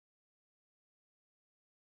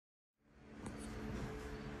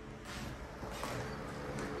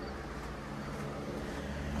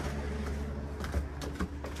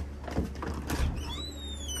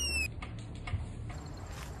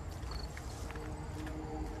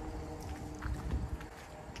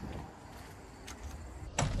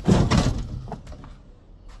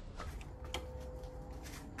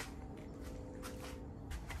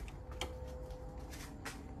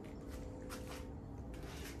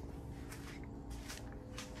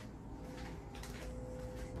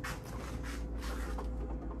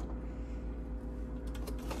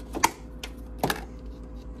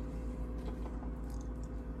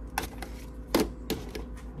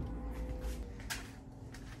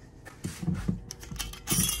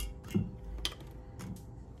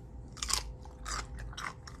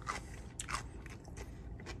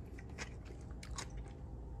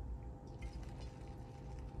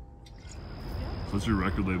That's your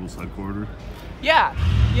record label's headquarters? Yeah.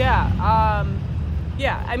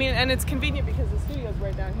 Yeah, I mean, and it's convenient because the studio's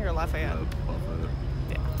right down here, Lafayette.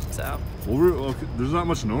 Yeah, so. Well, there's not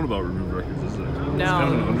much known about Remove Records, is there? No. It's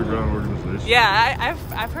kind of an underground organization. Yeah,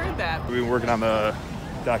 I've heard that. We've been working on the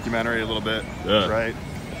documentary a little bit, right?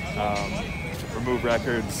 Remove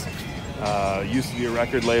Records used to be a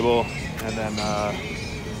record label, and then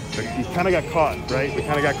he kind of got caught, right? We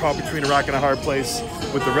kind of got caught between a rock and a hard place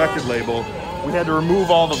with the record label. We had to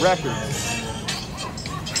remove all the records.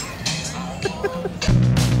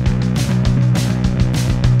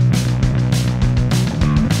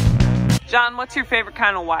 John, what's your favorite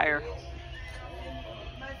kind of wire?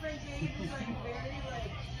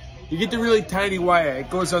 You get the really tiny wire.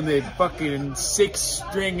 It goes on the fucking 6th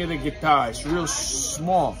string of the guitar. It's real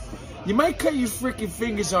small. You might cut your freaking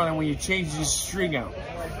fingers on it when you change the string out.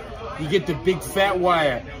 You get the big fat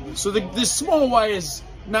wire. So the small wire is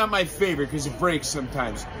not my favorite because it breaks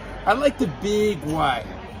sometimes. I like the big wire.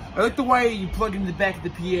 I like the wire you plug into the back of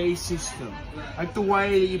the PA system. I like the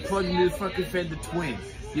wire that you plug into the fucking Fender Twin.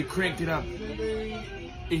 You crank it up.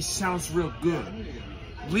 It sounds real good.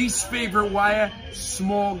 Least favorite wire,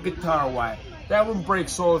 small guitar wire. That one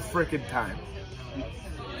breaks all the freaking time.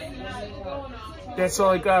 That's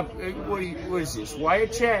all I got. What is this? Wire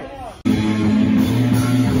chat?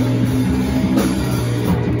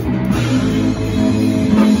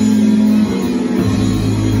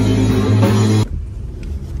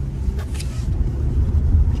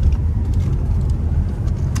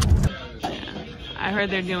 I heard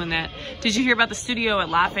they're doing that. Did you hear about the studio at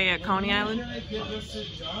Lafayette, Coney Island?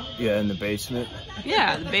 Yeah, in the basement.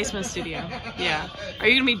 Yeah, the basement studio. Yeah. Are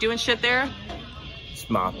you gonna be doing shit there? Just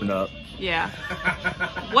mopping up. Yeah.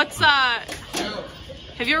 What's have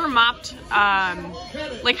you ever mopped,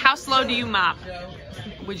 like how slow do you mop,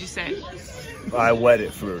 would you say? I wet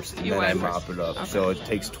it first, and You then wet I it mop first. it up. Okay. So it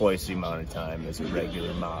takes twice the amount of time as a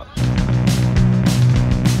regular mop.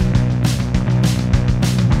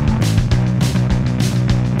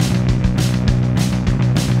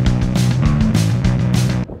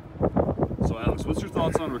 So Alex, what's your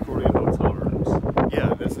thoughts on recording in hotel rooms?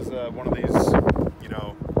 Yeah, this is one of these, you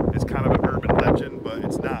know, it's kind of an urban legend, but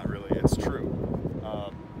it's not really, it's true.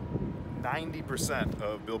 90%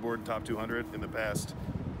 of Billboard Top 200 in the past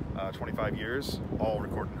 25 years all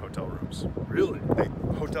recorded in hotel rooms. Really?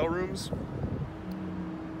 Hotel rooms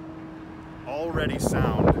already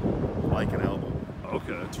sound like an album.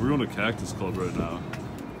 Okay, so we're going to Cactus Club right now.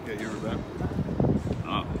 Yeah, you ever been?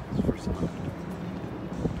 Oh, it's the first time.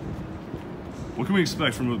 What can we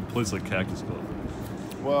expect from a place like Cactus Club?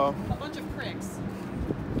 Well, A bunch of pricks.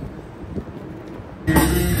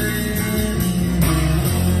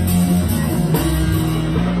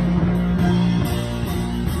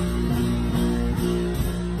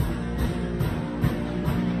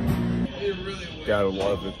 Gotta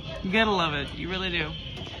love it. You gotta love it. You really do.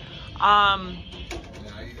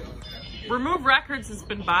 Remove Records has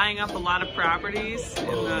been buying up a lot of properties in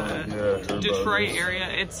the Detroit area.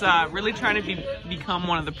 It's really trying to become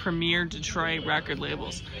one of the premier Detroit record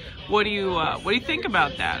labels. What do you think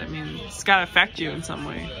about that? I mean, it's got to affect you in some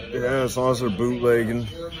way. Yeah, as long as they're bootlegging.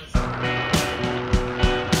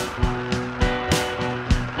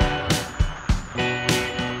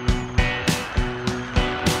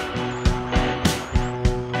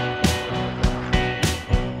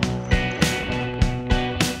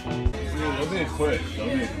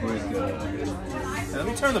 Let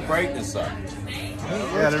me turn the brightness up.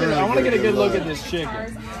 Yeah, I want to get a good look at this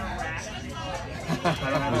chicken.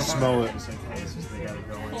 Smell it.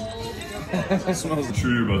 It smells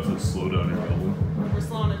true. You're about to slow down your album. We're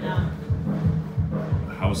slowing it down.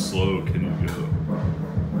 How slow can you go?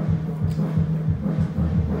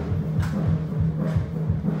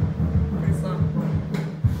 Pretty slow.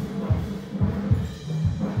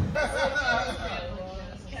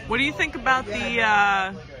 What do you think about the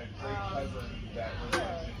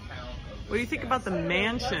what do you think about the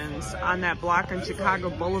mansions on that block on Chicago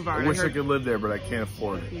Boulevard? I wish I could live there, but I can't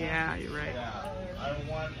afford it. Yeah, you're right.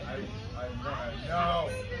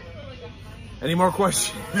 Any more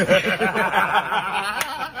questions? Yeah,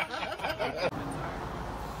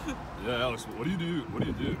 Alex, what do you do? What do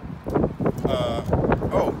you do?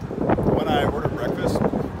 When I order breakfast,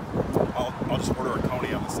 I'll just order a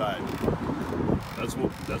Coney on the side.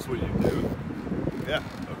 That's what you do? Yeah.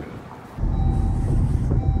 Okay.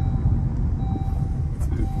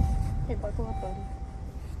 Hey, buckle up,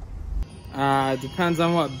 buddy. Depends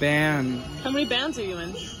on what band. How many bands are you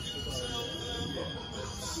in?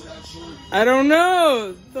 I don't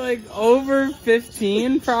know. Like over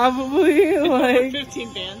 15 probably. Like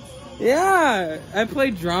 15 bands. Yeah, I play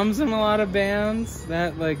drums in a lot of bands.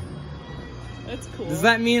 That like. That's cool. Does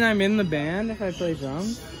that mean I'm in the band if I play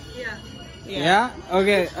drums? Yeah. Yeah?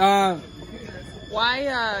 Okay,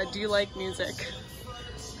 Why do you like music?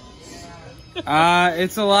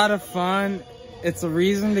 It's a lot of fun. It's a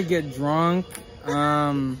reason to get drunk.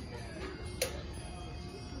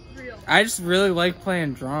 I just really like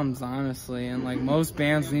playing drums, honestly, and like most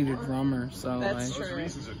bands need a drummer, so That's like. true.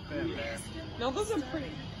 No, those are pretty.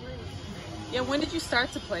 Yeah, when did you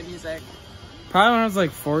start to play music? Probably when I was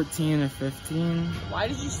like 14 or 15. Why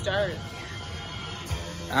did you start?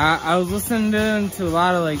 I was listening to a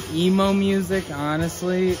lot of like emo music,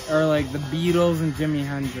 honestly, or like the Beatles and Jimi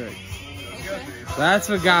Hendrix. That's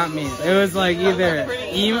what got me. It was like either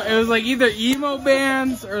emo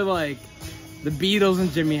bands or like the Beatles and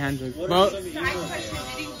Jimi Hendrix. Both.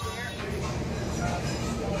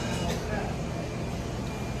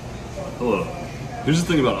 Hello. Here's the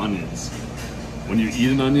thing about onions. When you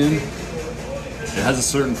eat an onion, it has a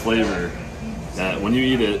certain flavor that when you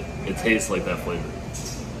eat it, it tastes like that flavor.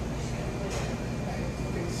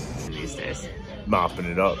 These days. Mopping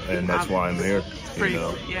it up, and that's why I'm here. It's pretty,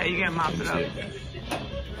 yeah, you gotta mop it up.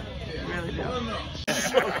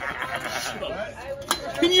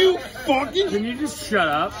 You really do. Can you just shut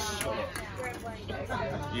up?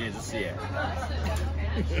 Yeah, just yeah.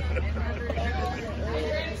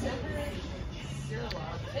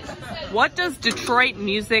 What does Detroit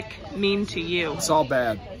music mean to you? It's all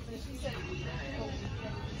bad.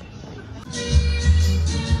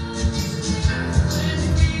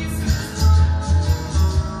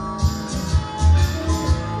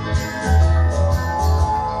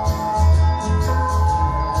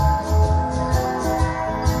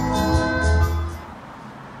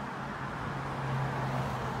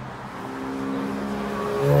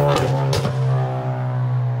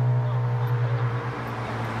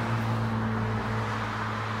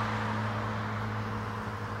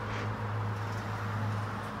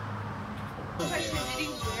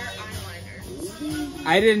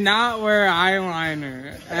 I did not wear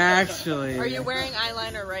eyeliner, actually. Are you wearing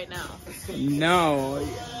eyeliner right now? No,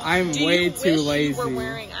 I'm way too lazy. You were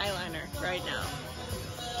wearing eyeliner right now.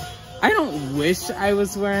 I don't wish I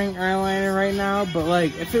was wearing eyeliner right now, but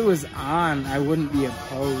like if it was on, I wouldn't be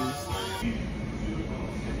opposed.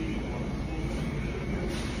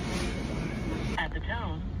 At the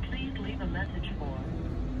tone, please leave a message for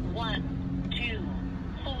 1, 2,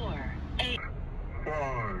 4, 8,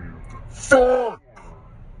 5, 4.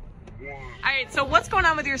 Alright, so what's going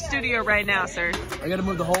on with your studio right now, sir? I gotta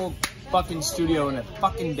move the whole fucking studio in a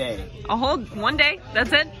fucking day. A whole one day?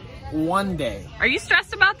 That's it? One day. Are you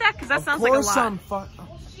stressed about that? Because that sounds like a lot.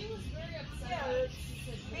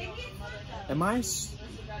 Am I stressed?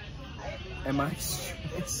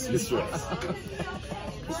 It's stress.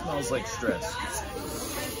 It smells like stress.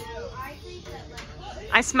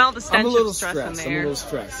 I smell the stench I'm a little of stress stressed. in the I'm a air. little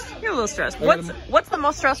stressed. You're a little stressed. I What's the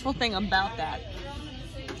most stressful thing about that,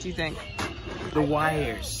 do you think? The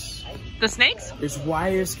wires. The snakes? There's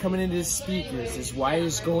wires coming into the speakers. There's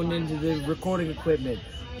wires going into the recording equipment.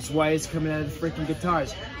 There's wires coming out of the freaking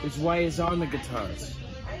guitars. There's wires on the guitars.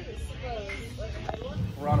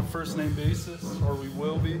 We're on a first name basis, or we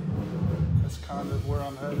will be. That's kind of where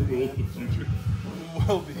I'm headed. We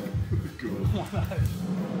will be.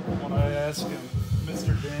 When I ask him,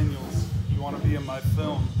 Mr. Daniels, you want to be in my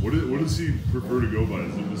film? What does he prefer to go by?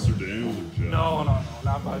 Is it Mr. Daniels or Jeff? No,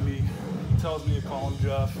 not by me. He tells me to call him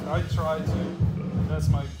Jeff. I try to. That's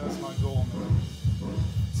my goal, man.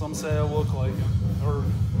 Some say I look like him, or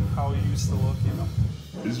how he used to look, you know.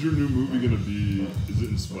 Is your new movie gonna be? Is it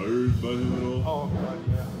inspired by him at all? Oh God,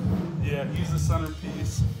 yeah. Yeah, he's the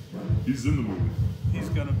centerpiece. He's in the movie. He's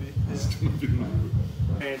gonna be. He's gonna be in the movie.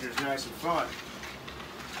 It's nice and fun.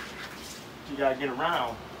 You gotta get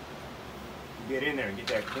around. Get in there and get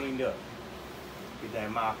that cleaned up. Get that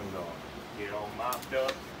mopping going. Get it all mopped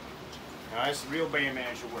up. Now that's the real band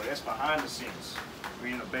manager work. That's behind the scenes.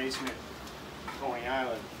 We're in the basement, Coney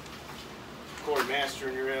Island, recording,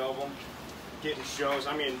 mastering your album, getting shows.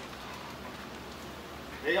 I mean,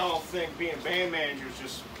 they all think being band manager is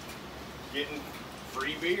just getting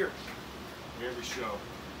free beer every show,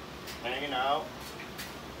 hanging out,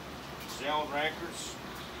 selling records.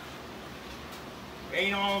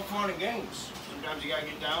 Ain't all fun and games. Sometimes you gotta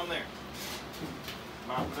get down there,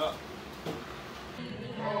 mop it up.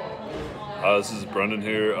 This is Brendan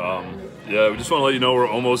here. Yeah, we just want to let you know we're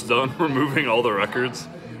almost done removing all the records.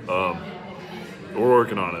 We're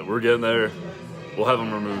working on it. We're getting there. We'll have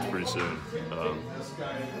them removed pretty soon.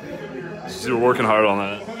 So we're working hard on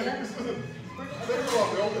that.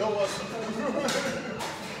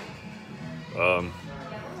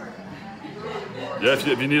 Yeah, if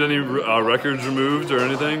you need any records removed or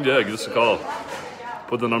anything, yeah, give us a call.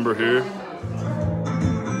 Put the number here.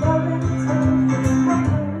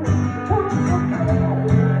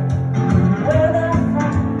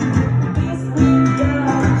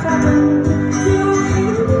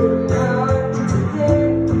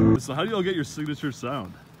 So how do y'all get your signature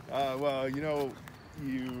sound? Well, you know,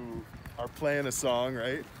 you are playing a song,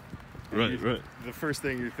 right? Right. The first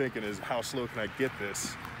thing you're thinking is, how slow can I get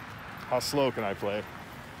this? How slow can I play?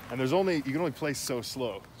 And you can only play so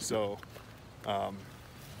slow. So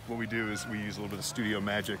what we do is we use a little bit of studio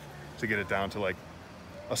magic to get it down to like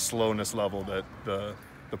a slowness level that the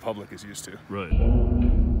public is used to. Right.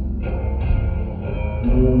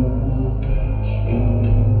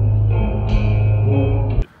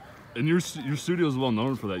 And your studio is well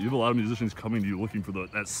known for that. You have a lot of musicians coming to you looking for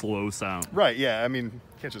that slow sound. Right, yeah. I mean,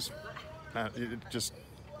 can't just, it just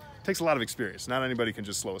takes a lot of experience. Not anybody can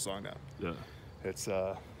just slow a song down. Yeah. It's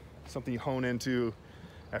something you hone into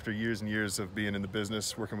after years and years of being in the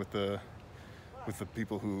business, working with the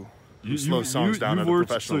people who slow songs down at a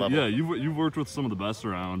professional level. Yeah, you've worked with some of the best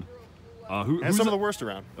around. And some of the worst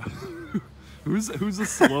around. Who's the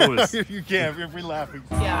slowest? You can't. If we laugh.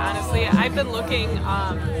 Yeah, honestly, I've been looking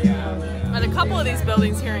at a couple of these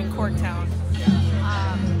buildings here in Corktown.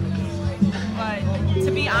 But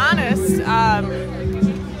to be honest,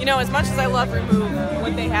 you know, as much as I love Remove,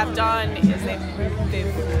 what they have done is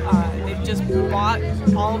they've just bought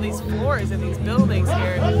all these floors in these buildings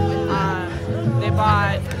here. They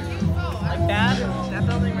bought like that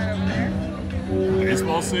building right over there.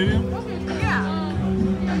 Baseball stadium?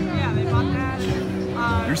 Yeah, they bought that.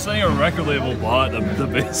 You're saying a record label bought the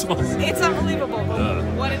baseball stadium? It's unbelievable.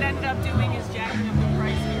 What it ended up doing is jacking up the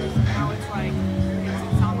price here. So now it's like,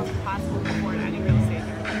 it's almost impossible to afford any real estate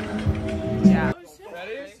here. Yeah.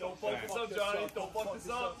 Ready? Don't fuck this up, Johnny. Don't fuck this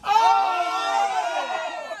up.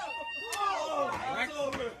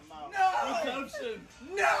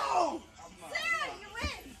 No!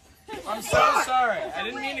 I'm so sorry. I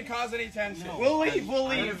didn't mean to cause any tension. We'll leave. We'll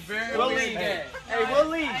leave. We'll leave. Hey, we'll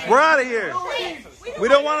leave. We're out of here. We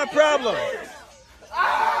don't want a problem.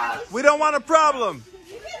 We don't want a problem.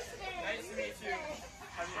 Nice to meet you.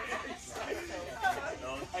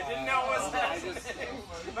 I didn't know what was happening.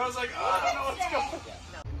 I was like, oh, I don't know what's going on.